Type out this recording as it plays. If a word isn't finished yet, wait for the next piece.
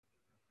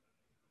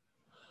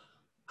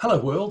Hello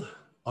world,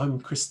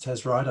 I'm Chris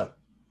Tasrider.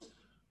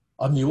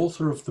 I'm the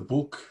author of the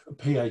book A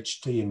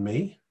PhD in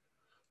Me,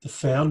 the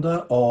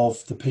founder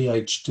of the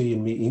PhD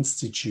in Me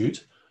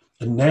Institute,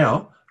 and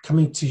now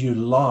coming to you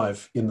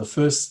live in the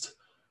first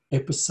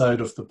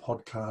episode of the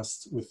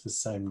podcast with the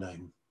same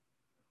name.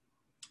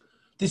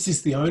 This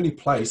is the only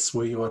place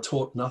where you are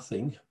taught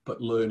nothing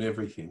but learn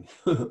everything.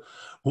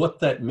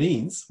 What that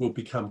means will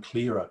become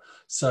clearer,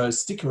 so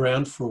stick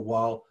around for a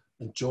while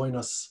and join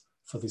us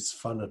for this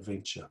fun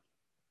adventure.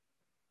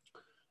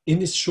 In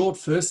this short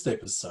first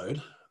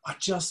episode, I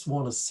just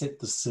want to set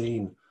the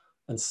scene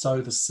and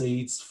sow the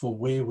seeds for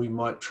where we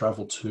might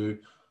travel to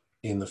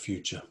in the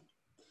future.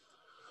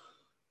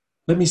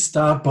 Let me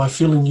start by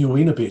filling you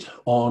in a bit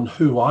on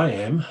who I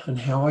am and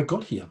how I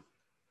got here.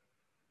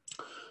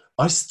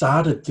 I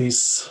started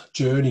this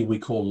journey we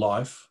call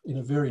life in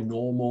a very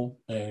normal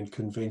and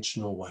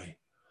conventional way.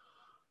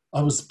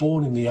 I was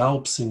born in the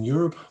Alps in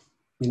Europe,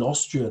 in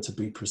Austria to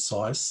be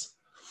precise.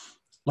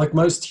 Like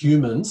most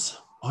humans,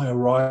 I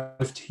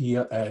arrived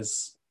here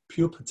as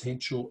pure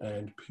potential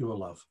and pure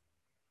love.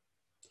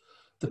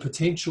 The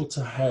potential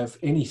to have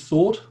any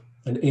thought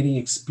and any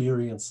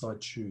experience I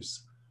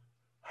choose.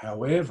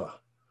 However,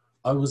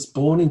 I was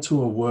born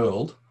into a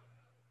world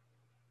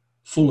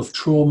full of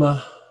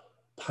trauma,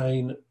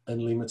 pain,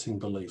 and limiting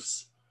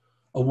beliefs.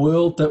 A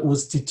world that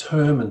was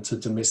determined to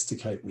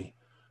domesticate me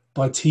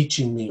by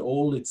teaching me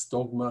all its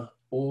dogma,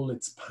 all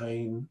its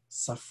pain,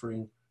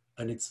 suffering,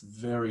 and its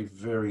very,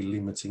 very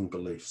limiting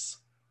beliefs.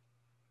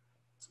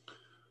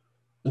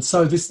 And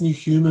so this new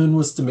human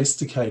was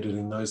domesticated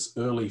in those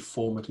early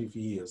formative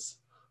years,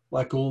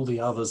 like all the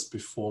others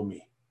before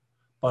me,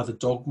 by the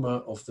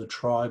dogma of the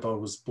tribe I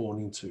was born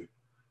into,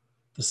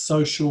 the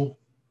social,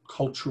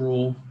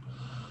 cultural,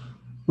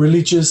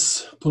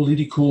 religious,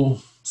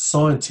 political,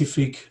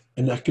 scientific,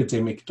 and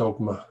academic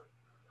dogma.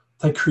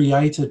 They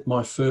created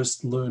my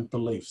first learned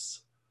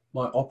beliefs,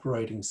 my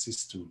operating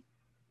system.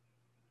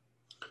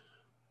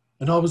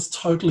 And I was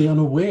totally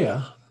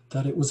unaware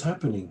that it was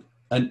happening.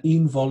 An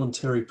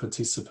involuntary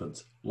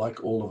participant,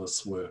 like all of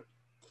us were.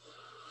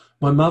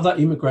 My mother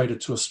immigrated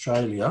to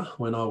Australia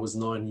when I was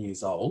 9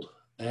 years old,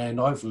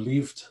 and I've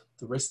lived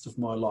the rest of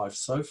my life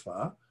so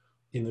far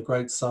in the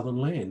great southern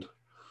land.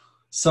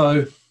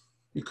 So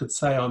you could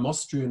say I'm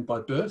Austrian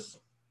by birth,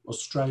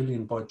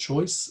 Australian by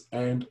choice,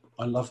 and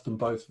I love them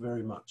both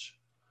very much.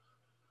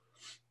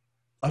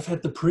 I've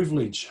had the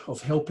privilege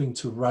of helping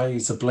to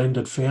raise a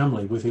blended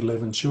family with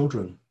 11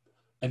 children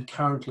and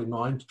currently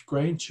 9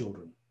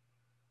 grandchildren.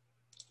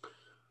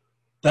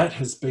 That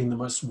has been the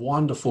most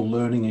wonderful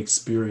learning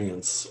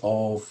experience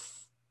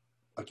of,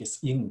 I guess,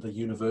 in the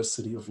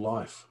university of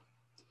life.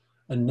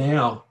 And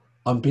now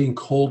I'm being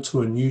called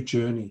to a new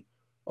journey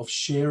of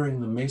sharing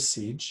the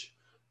message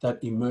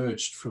that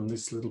emerged from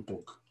this little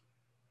book.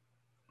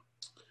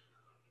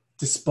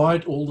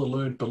 Despite all the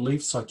learned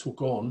beliefs I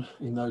took on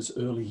in those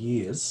early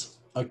years,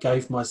 I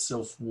gave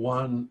myself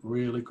one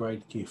really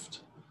great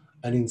gift,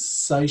 an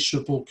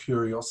insatiable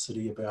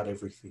curiosity about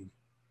everything.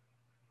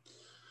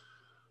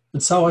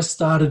 And so I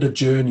started a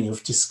journey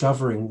of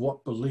discovering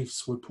what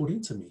beliefs were put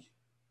into me,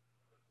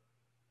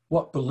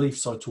 what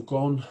beliefs I took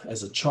on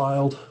as a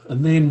child,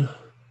 and then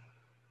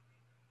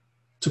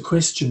to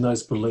question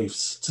those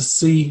beliefs, to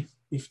see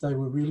if they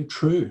were really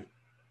true,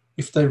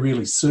 if they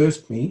really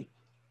served me,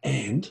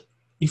 and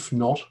if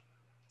not,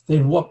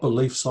 then what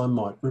beliefs I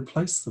might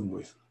replace them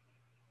with.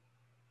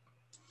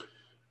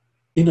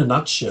 In a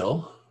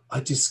nutshell,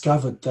 I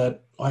discovered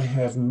that I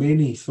have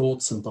many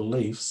thoughts and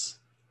beliefs,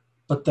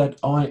 but that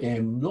I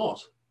am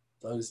not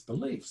those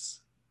beliefs.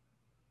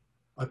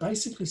 I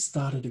basically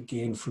started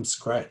again from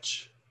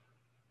scratch.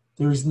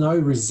 There is no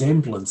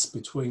resemblance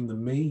between the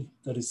me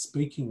that is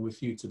speaking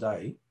with you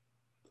today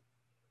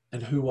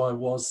and who I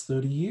was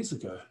 30 years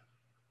ago.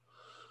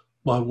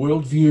 My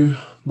worldview,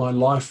 my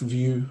life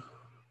view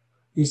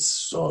is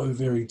so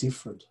very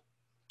different,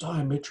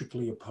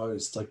 diametrically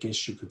opposed, I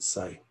guess you could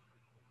say.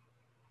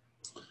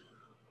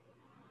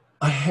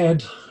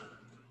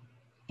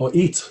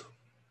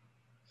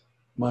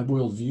 My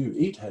worldview,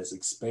 it has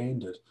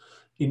expanded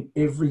in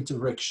every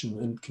direction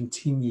and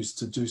continues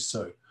to do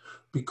so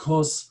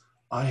because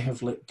I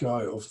have let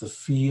go of the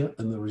fear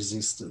and the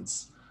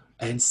resistance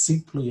and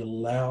simply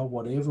allow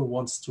whatever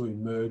wants to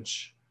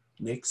emerge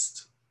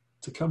next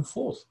to come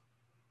forth.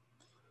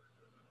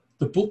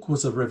 The book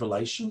was a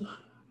revelation.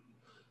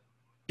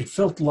 It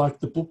felt like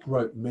the book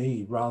wrote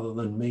me rather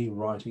than me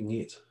writing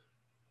it.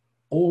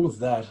 All of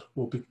that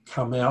will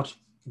come out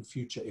in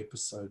future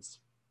episodes.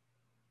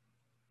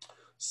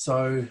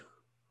 So,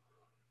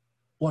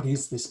 what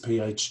is this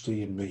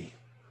PhD in me?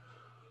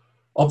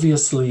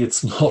 Obviously,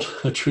 it's not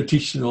a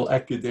traditional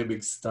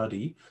academic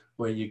study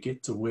where you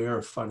get to wear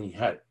a funny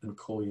hat and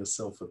call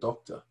yourself a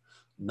doctor.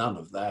 None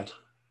of that.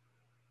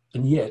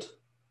 And yet,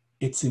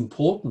 its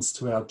importance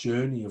to our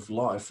journey of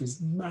life is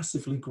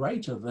massively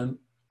greater than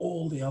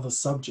all the other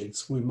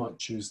subjects we might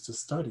choose to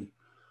study.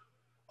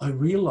 I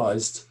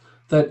realized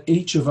that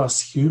each of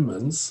us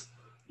humans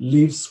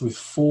lives with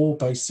 4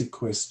 basic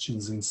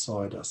questions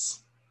inside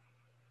us.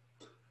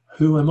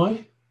 Who am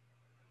I?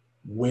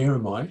 Where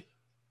am I?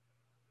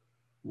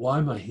 Why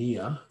am I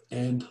here?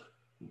 And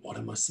what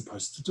am I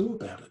supposed to do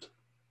about it?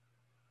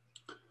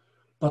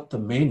 But the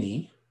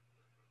many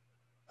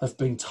have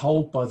been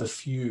told by the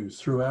few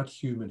throughout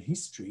human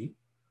history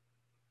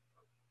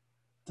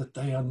that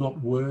they are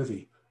not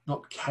worthy,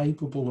 not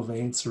capable of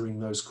answering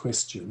those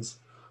questions.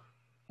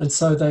 And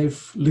so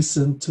they've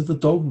listened to the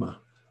dogma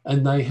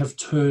and they have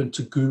turned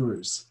to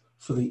gurus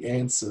for the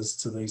answers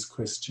to these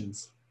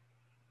questions.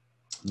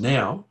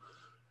 Now,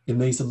 in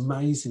these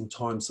amazing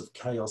times of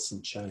chaos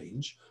and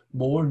change,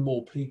 more and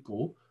more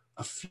people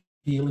are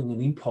feeling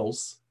an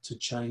impulse to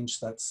change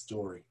that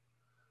story.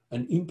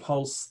 An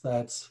impulse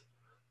that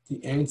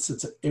the answer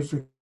to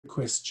every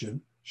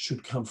question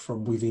should come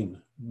from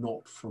within,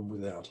 not from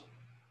without.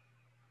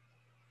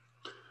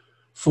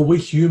 For we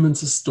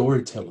humans are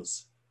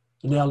storytellers,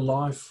 and our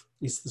life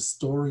is the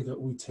story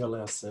that we tell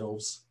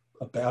ourselves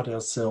about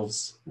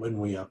ourselves when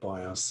we are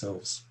by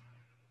ourselves.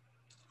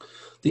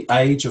 The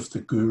age of the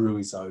guru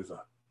is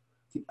over.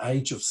 The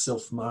age of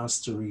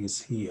self-mastery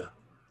is here.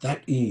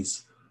 That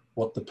is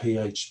what the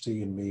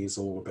PhD in me is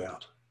all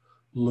about.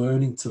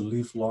 Learning to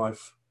live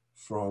life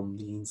from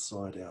the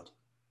inside out.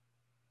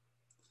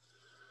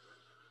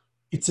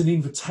 It's an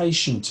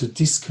invitation to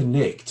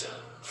disconnect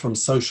from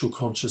social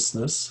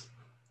consciousness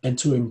and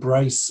to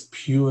embrace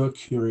pure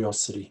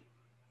curiosity.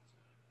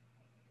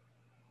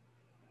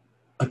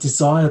 A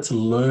desire to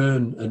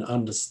learn and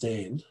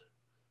understand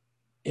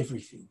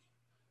everything.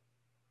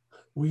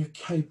 We are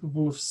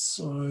capable of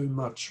so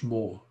much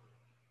more.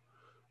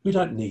 We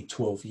don't need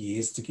 12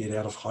 years to get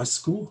out of high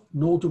school,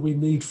 nor do we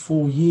need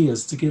 4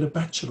 years to get a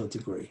bachelor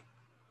degree.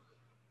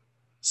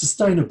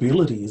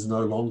 Sustainability is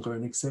no longer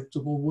an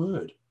acceptable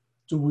word.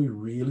 Do we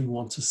really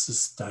want to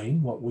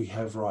sustain what we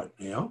have right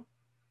now?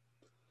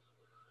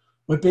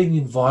 We're being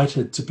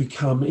invited to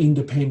become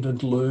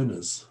independent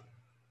learners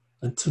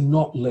and to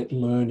not let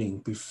learning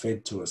be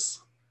fed to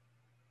us.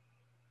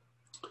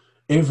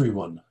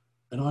 Everyone,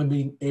 and I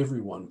mean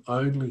everyone,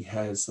 only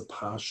has a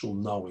partial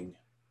knowing,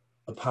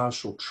 a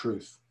partial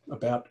truth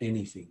about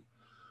anything.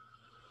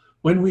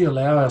 When we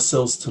allow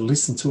ourselves to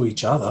listen to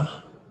each other,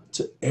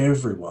 to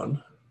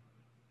everyone,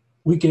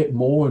 we get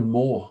more and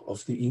more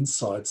of the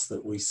insights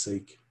that we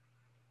seek.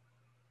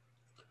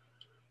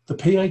 The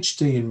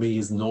PhD in me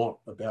is not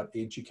about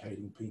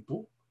educating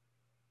people,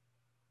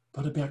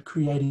 but about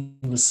creating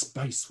a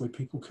space where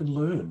people can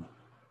learn.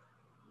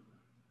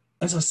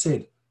 As I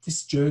said,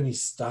 this journey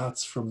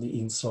starts from the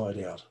inside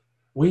out.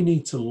 We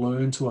need to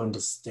learn to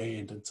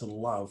understand and to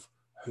love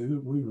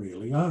who we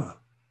really are.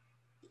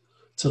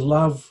 To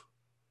love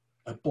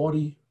our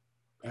body,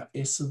 our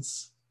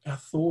essence, our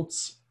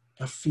thoughts,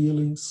 our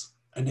feelings,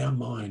 and our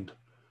mind.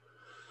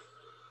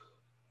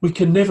 We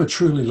can never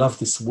truly love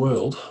this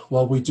world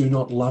while we do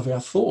not love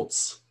our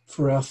thoughts,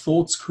 for our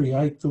thoughts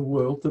create the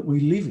world that we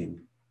live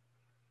in.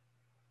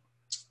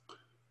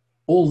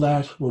 All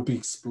that will be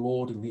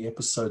explored in the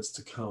episodes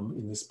to come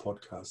in this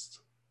podcast.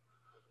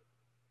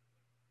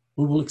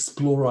 We will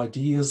explore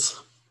ideas,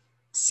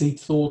 seed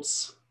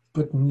thoughts,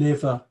 but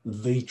never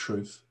the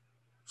truth,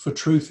 for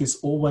truth is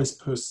always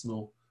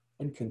personal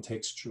and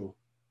contextual.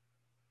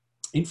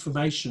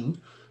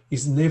 Information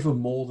is never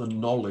more than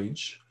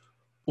knowledge,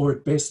 or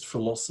at best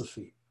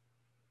philosophy.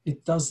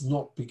 It does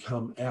not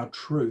become our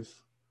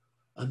truth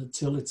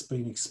until it's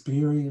been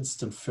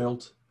experienced and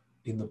felt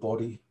in the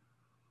body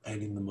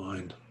and in the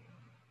mind.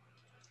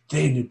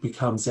 Then it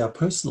becomes our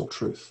personal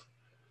truth.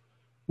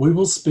 We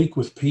will speak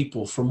with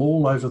people from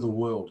all over the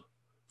world,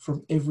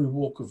 from every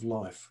walk of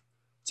life,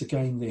 to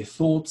gain their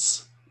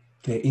thoughts,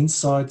 their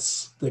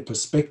insights, their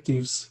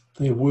perspectives,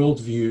 their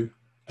worldview,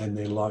 and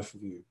their life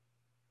view.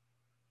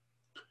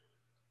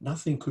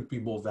 Nothing could be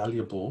more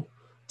valuable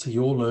to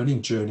your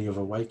learning journey of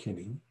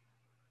awakening,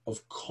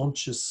 of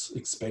conscious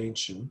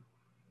expansion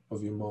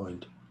of your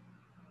mind.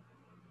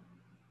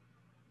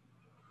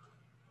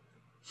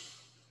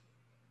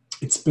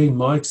 It's been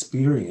my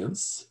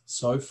experience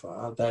so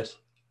far that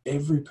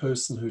every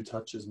person who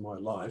touches my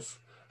life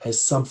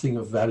has something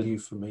of value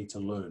for me to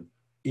learn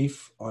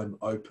if I'm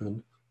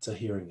open to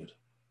hearing it.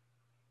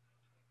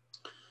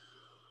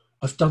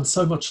 I've done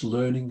so much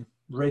learning,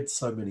 read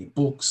so many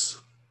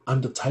books,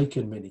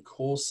 undertaken many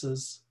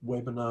courses,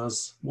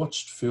 webinars,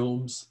 watched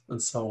films,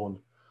 and so on.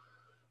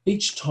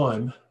 Each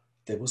time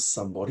there was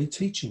somebody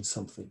teaching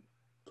something.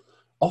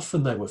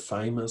 Often they were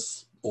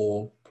famous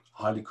or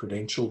highly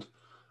credentialed,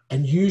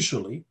 and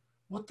usually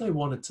what they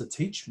wanted to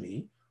teach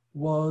me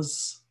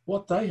was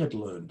what they had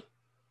learned,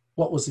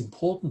 what was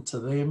important to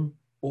them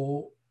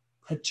or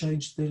had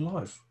changed their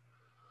life.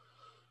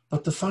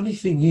 But the funny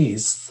thing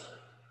is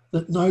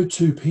that no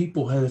two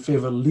people have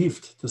ever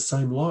lived the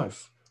same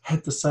life,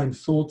 had the same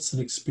thoughts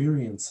and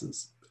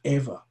experiences,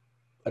 ever,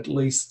 at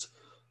least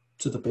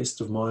to the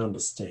best of my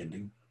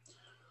understanding.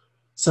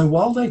 So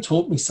while they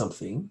taught me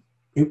something,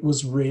 it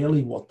was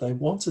rarely what they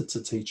wanted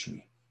to teach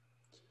me.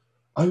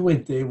 I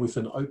went there with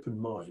an open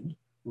mind,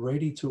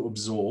 ready to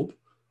absorb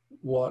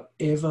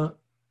whatever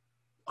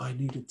I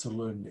needed to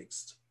learn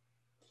next.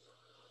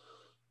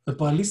 But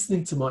by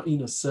listening to my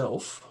inner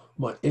self,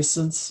 my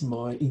essence,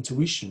 my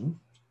intuition,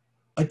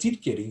 I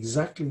did get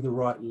exactly the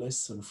right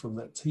lesson from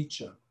that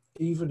teacher,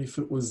 even if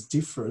it was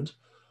different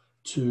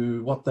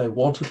to what they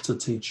wanted to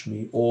teach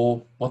me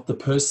or what the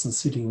person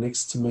sitting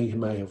next to me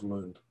may have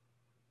learned.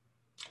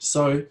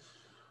 So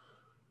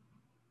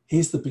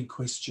here's the big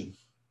question.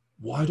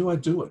 Why do I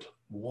do it?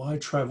 Why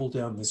travel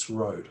down this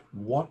road?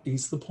 What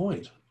is the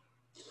point?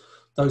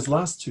 Those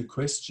last two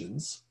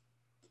questions,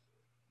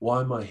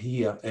 why am I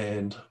here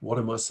and what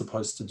am I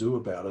supposed to do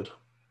about it,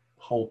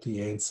 hold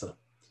the answer.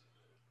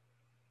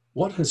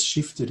 What has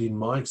shifted in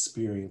my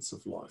experience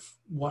of life?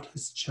 What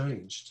has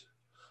changed?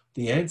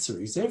 The answer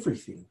is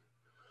everything.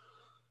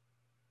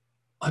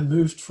 I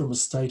moved from a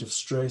state of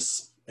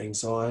stress,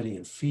 anxiety,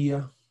 and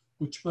fear,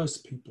 which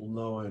most people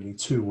know only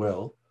too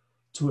well,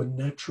 to a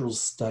natural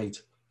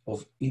state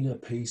of inner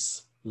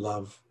peace,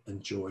 love,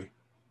 and joy.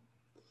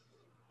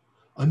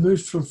 I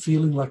moved from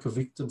feeling like a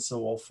victim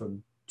so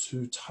often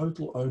to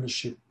total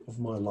ownership of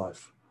my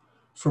life,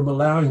 from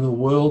allowing the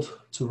world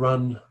to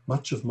run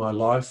much of my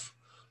life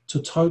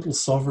to total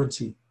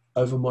sovereignty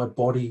over my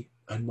body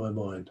and my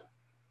mind.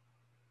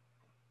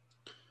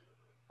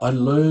 I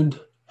learned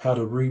how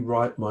to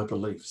rewrite my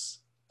beliefs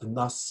and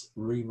thus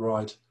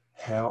rewrite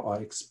how I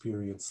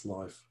experience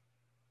life.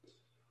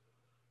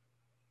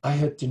 I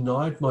had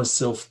denied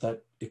myself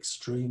that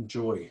extreme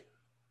joy.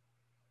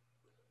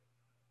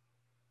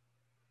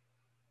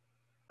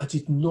 I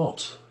did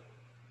not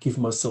give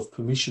myself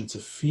permission to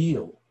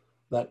feel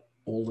that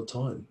all the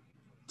time,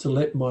 to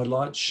let my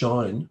light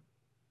shine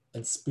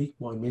and speak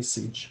my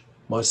message,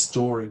 my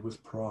story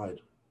with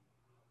pride.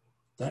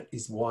 That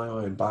is why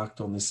I embarked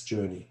on this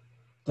journey.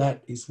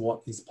 That is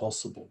what is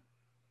possible.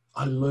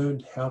 I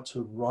learned how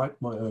to write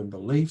my own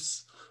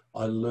beliefs.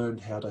 I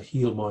learned how to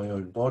heal my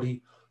own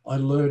body. I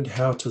learned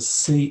how to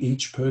see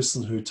each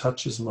person who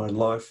touches my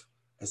life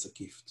as a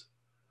gift.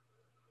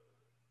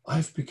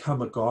 I've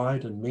become a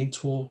guide and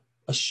mentor,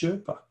 a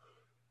Sherpa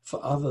for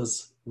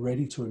others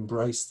ready to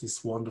embrace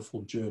this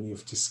wonderful journey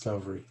of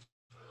discovery.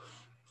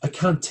 I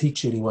can't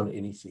teach anyone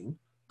anything,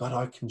 but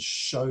I can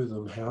show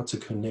them how to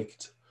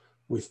connect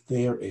with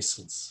their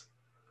essence,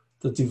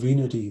 the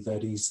divinity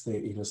that is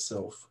their inner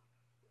self.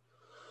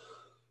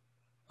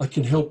 I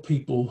can help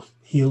people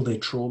heal their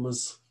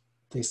traumas,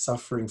 their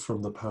suffering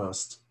from the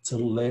past, to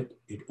let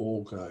it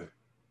all go.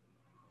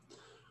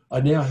 I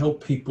now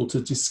help people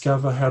to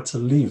discover how to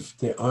live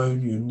their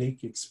own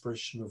unique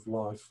expression of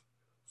life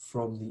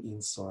from the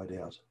inside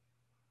out.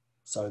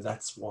 So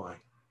that's why.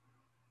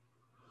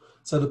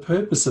 So the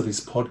purpose of this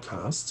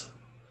podcast,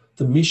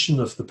 the mission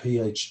of the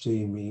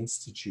PhD in Me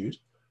Institute,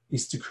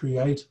 is to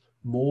create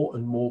more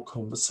and more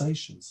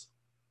conversations,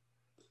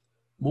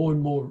 more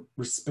and more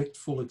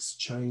respectful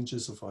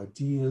exchanges of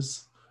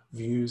ideas,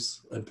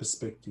 views, and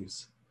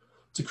perspectives,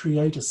 to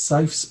create a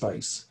safe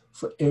space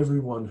for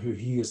everyone who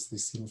hears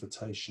this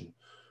invitation,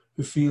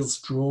 who feels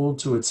drawn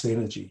to its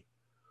energy,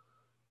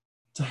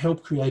 to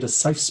help create a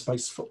safe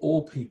space for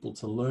all people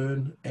to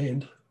learn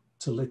and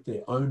to let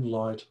their own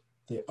light,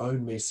 their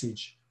own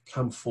message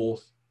come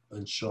forth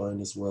and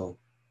shine as well.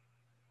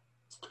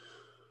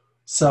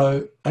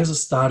 So as a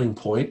starting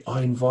point,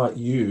 I invite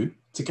you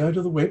to go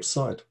to the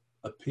website,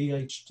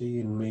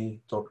 phdinme.com,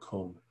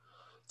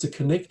 to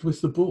connect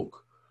with the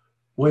book,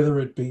 whether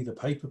it be the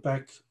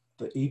paperback,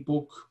 the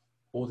ebook,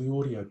 or the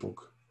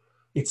audiobook.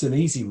 It's an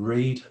easy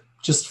read,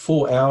 just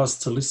 4 hours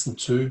to listen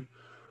to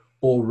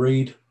or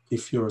read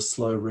if you're a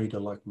slow reader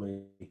like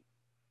me.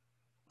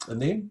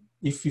 And then,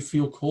 if you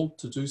feel called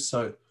to do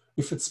so,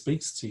 if it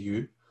speaks to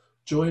you,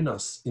 join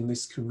us in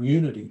this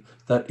community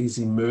that is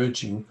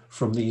emerging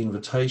from the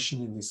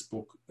invitation in this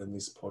book and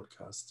this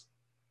podcast.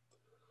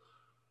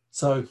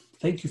 So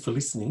thank you for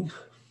listening,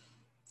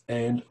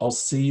 and I'll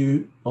see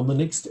you on the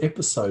next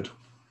episode.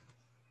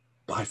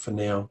 Bye for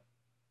now.